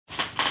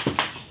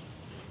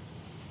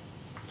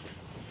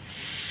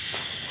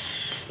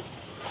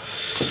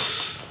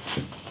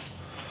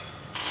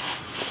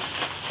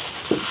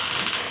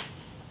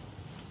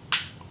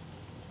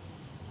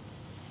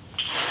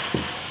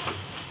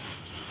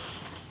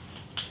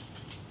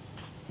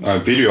I'm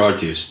a video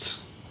artist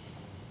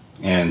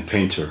and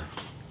painter.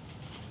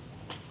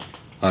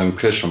 I'm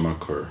question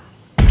marker.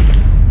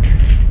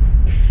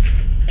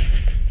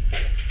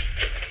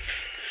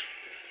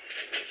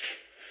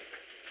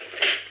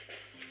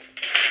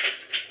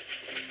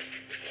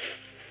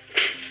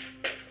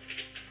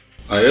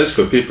 I ask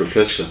people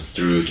questions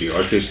through the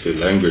artistic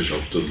language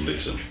of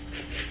doodlism.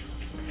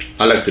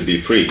 I like to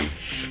be free.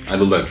 I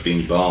don't like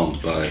being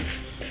bound by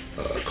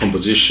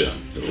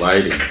composition,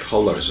 lighting,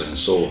 colors, and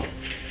so on.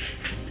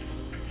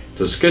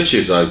 The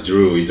sketches I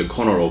drew in the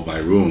corner of my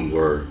room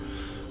were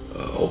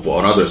of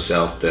another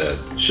self that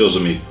shows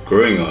me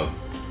growing up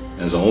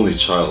as an only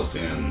child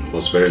and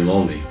was very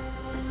lonely.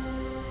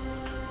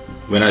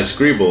 When I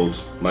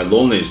scribbled, my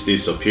loneliness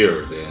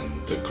disappeared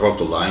and the cropped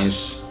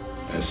lines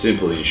and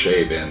simple in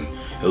shape and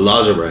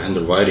illegible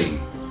handwriting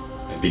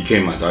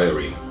became my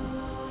diary.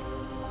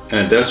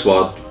 And that's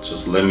what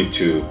just led me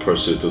to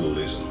pursue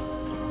doodlism.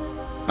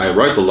 I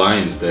write the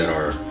lines that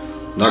are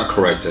not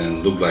correct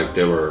and look like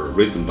they were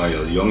written by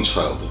a young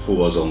child who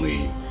was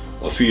only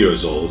a few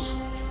years old.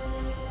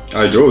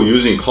 I draw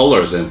using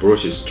colors and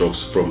brush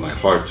strokes from my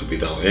heart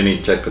without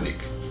any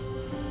technique.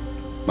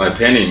 My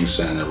paintings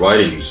and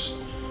writings,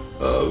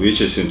 which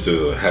seem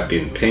to have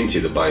been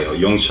painted by a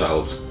young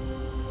child,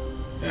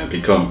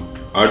 become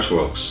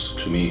artworks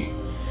to me.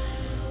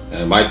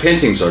 My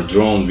paintings are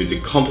drawn with the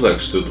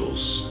complex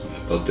doodles,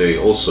 but they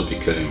also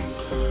became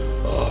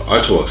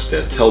artworks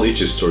that tell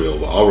each story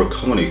of our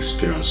common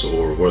experience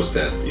or words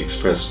that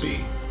express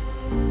me.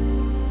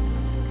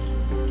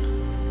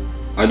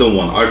 I don't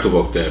want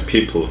artwork that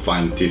people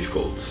find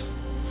difficult.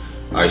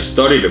 I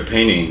studied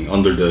painting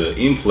under the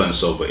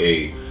influence of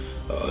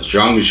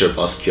Jean-Michel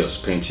Basquiat's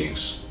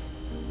paintings.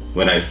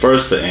 When I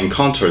first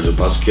encountered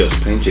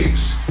Basquiat's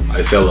paintings,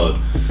 I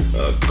felt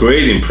a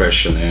great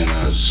impression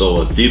and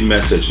saw a deep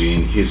message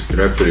in his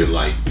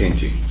graffiti-like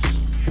paintings.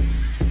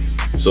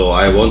 So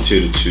I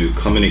wanted to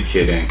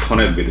communicate and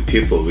connect with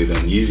people with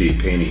an easy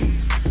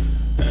painting,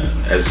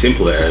 as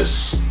simple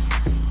as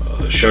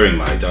sharing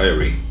my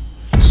diary.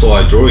 So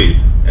I draw it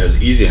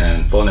as easy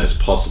and fun as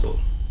possible.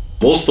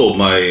 Most of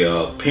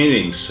my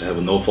paintings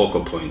have no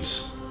focal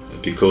points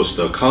because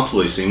the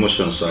countless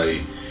emotions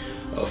I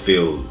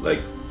feel like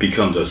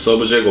become the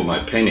subject of my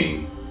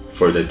painting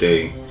for the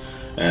day,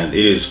 and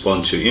it is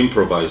fun to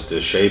improvise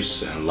the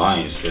shapes and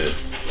lines that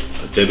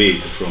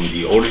deviate from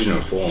the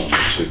original form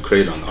to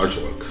create an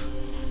artwork.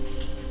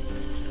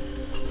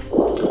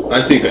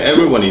 I think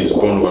everyone is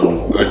born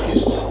an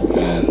artist,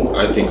 and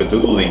I think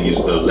doodling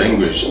is the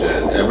language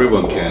that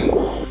everyone can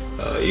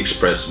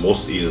express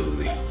most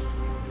easily.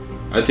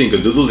 I think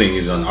doodling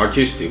is an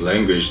artistic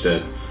language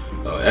that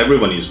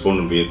everyone is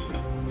born with,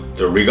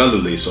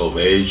 regardless of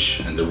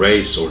age and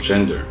race or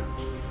gender.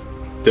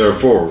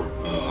 Therefore,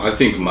 I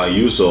think my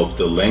use of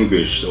the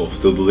language of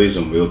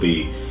doodlism will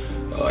be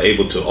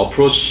able to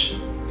approach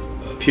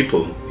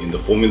people in the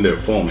familiar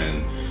form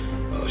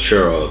and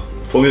share a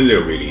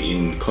familiarity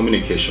in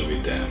communication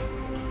with them.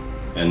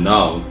 And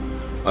now,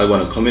 I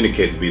want to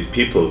communicate with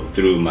people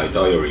through my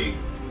diary,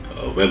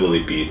 whether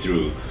it be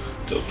through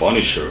the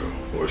furniture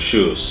or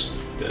shoes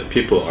that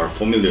people are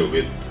familiar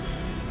with,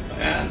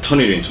 and turn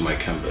it into my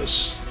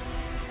canvas.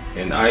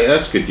 And I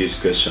ask you these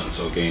questions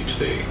again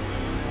today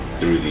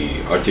through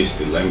the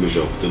artistic language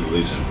of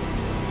doodlism.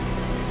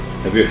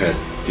 Have you had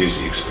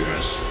this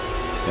experience?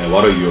 And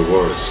what are your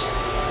words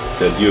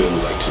that you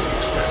would like to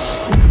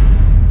express?